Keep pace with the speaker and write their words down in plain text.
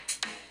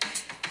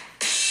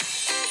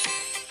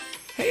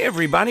Hey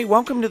everybody,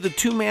 welcome to the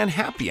Two-Man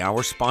Happy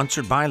Hour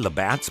sponsored by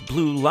Labatt's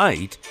Blue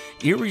Light,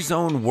 Erie's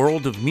Own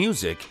World of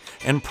Music,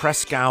 and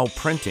Prescow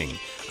Printing.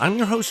 I'm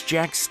your host,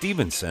 Jack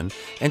Stevenson,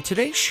 and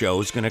today's show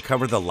is going to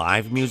cover the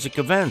live music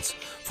events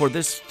for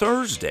this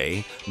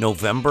Thursday,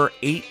 November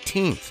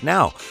 18th.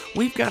 Now,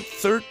 we've got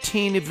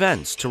 13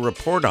 events to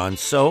report on,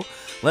 so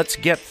let's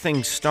get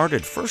things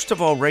started. First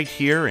of all, right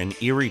here in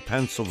Erie,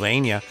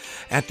 Pennsylvania,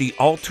 at the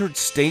Altered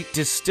State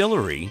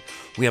Distillery,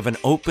 we have an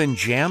open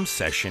jam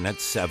session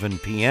at 7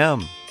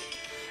 p.m.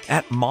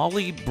 At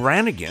Molly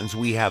Brannigan's,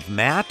 we have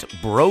Matt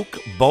Broke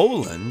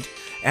Boland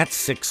at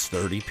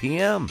 6:30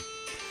 p.m.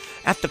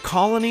 At the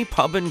Colony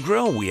Pub and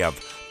Grill, we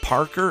have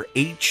Parker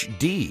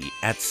HD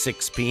at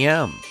 6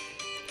 p.m.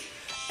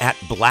 At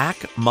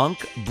Black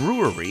Monk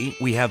Brewery,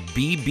 we have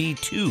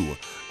BB2,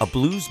 a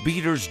Blues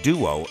Beaters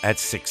duo, at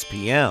 6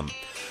 p.m.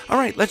 All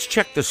right, let's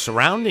check the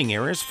surrounding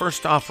areas.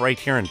 First off, right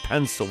here in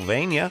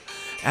Pennsylvania,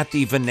 at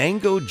the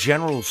Venango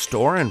General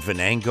Store in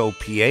Venango,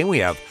 PA, we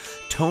have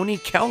Tony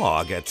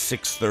Kellogg at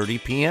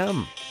 6:30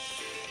 p.m.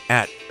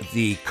 At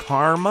the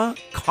Karma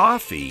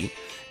Coffee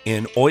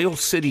in Oil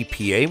City,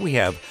 PA, we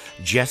have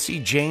Jesse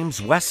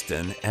James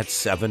Weston at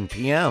 7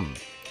 p.m.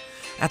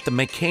 At the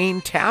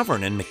McCain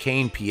Tavern in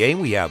McCain, PA,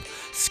 we have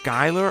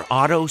Skylar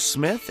Otto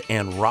Smith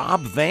and Rob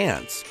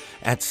Vance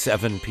at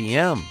 7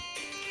 p.m.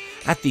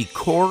 At the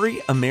Corey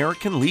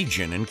American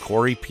Legion in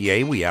Corey,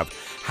 PA, we have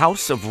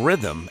House of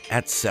Rhythm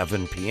at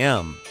 7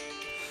 p.m.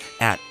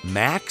 At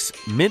Max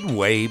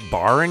Midway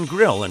Bar and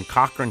Grill in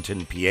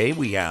Cochranton, PA,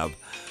 we have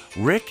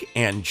Rick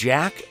and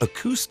Jack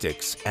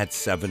Acoustics at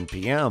 7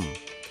 p.m.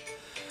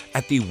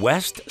 At the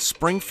West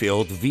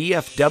Springfield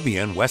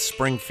VFW in West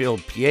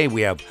Springfield, PA,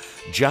 we have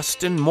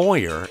Justin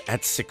Moyer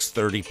at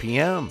 6:30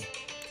 p.m.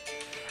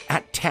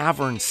 At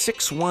Tavern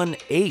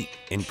 618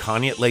 in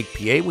Conneaut Lake,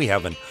 PA, we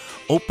have an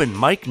open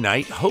mic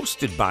night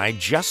hosted by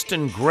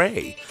Justin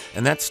Gray,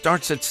 and that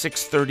starts at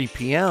 6:30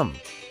 p.m.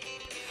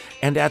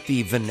 And at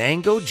the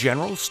Venango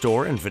General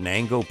Store in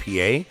Venango,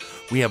 PA,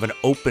 we have an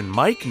open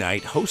mic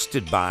night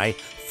hosted by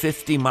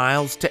 50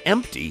 Miles to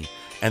Empty,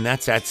 and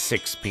that's at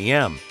 6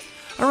 p.m.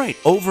 All right,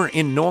 over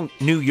in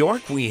New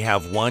York, we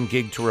have one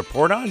gig to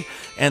report on,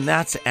 and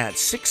that's at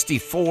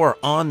 64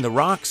 On the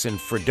Rocks in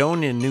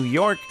Fredonia, New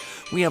York.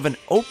 We have an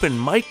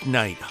open mic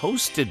night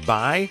hosted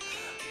by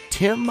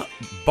Tim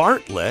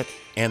Bartlett,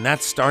 and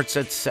that starts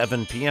at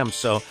 7 p.m.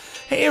 So,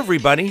 hey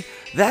everybody,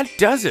 that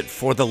does it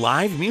for the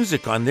live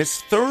music on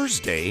this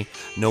Thursday,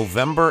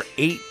 November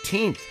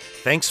 18th.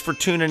 Thanks for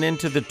tuning in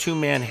to the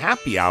Two-Man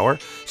Happy Hour,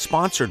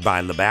 sponsored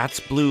by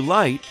Labatt's Blue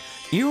Light,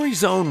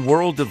 Erie's Own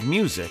World of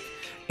Music,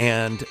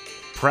 and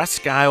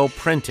Prescow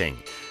Printing.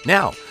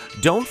 Now,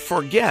 don't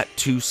forget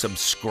to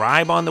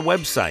subscribe on the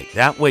website.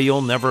 That way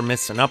you'll never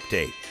miss an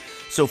update.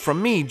 So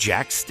from me,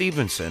 Jack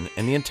Stevenson,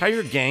 and the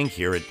entire gang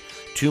here at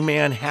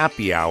Two-Man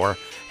Happy Hour,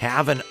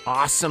 have an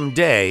awesome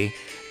day,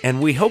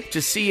 and we hope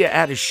to see you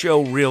at a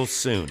show real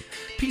soon.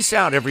 Peace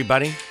out,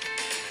 everybody.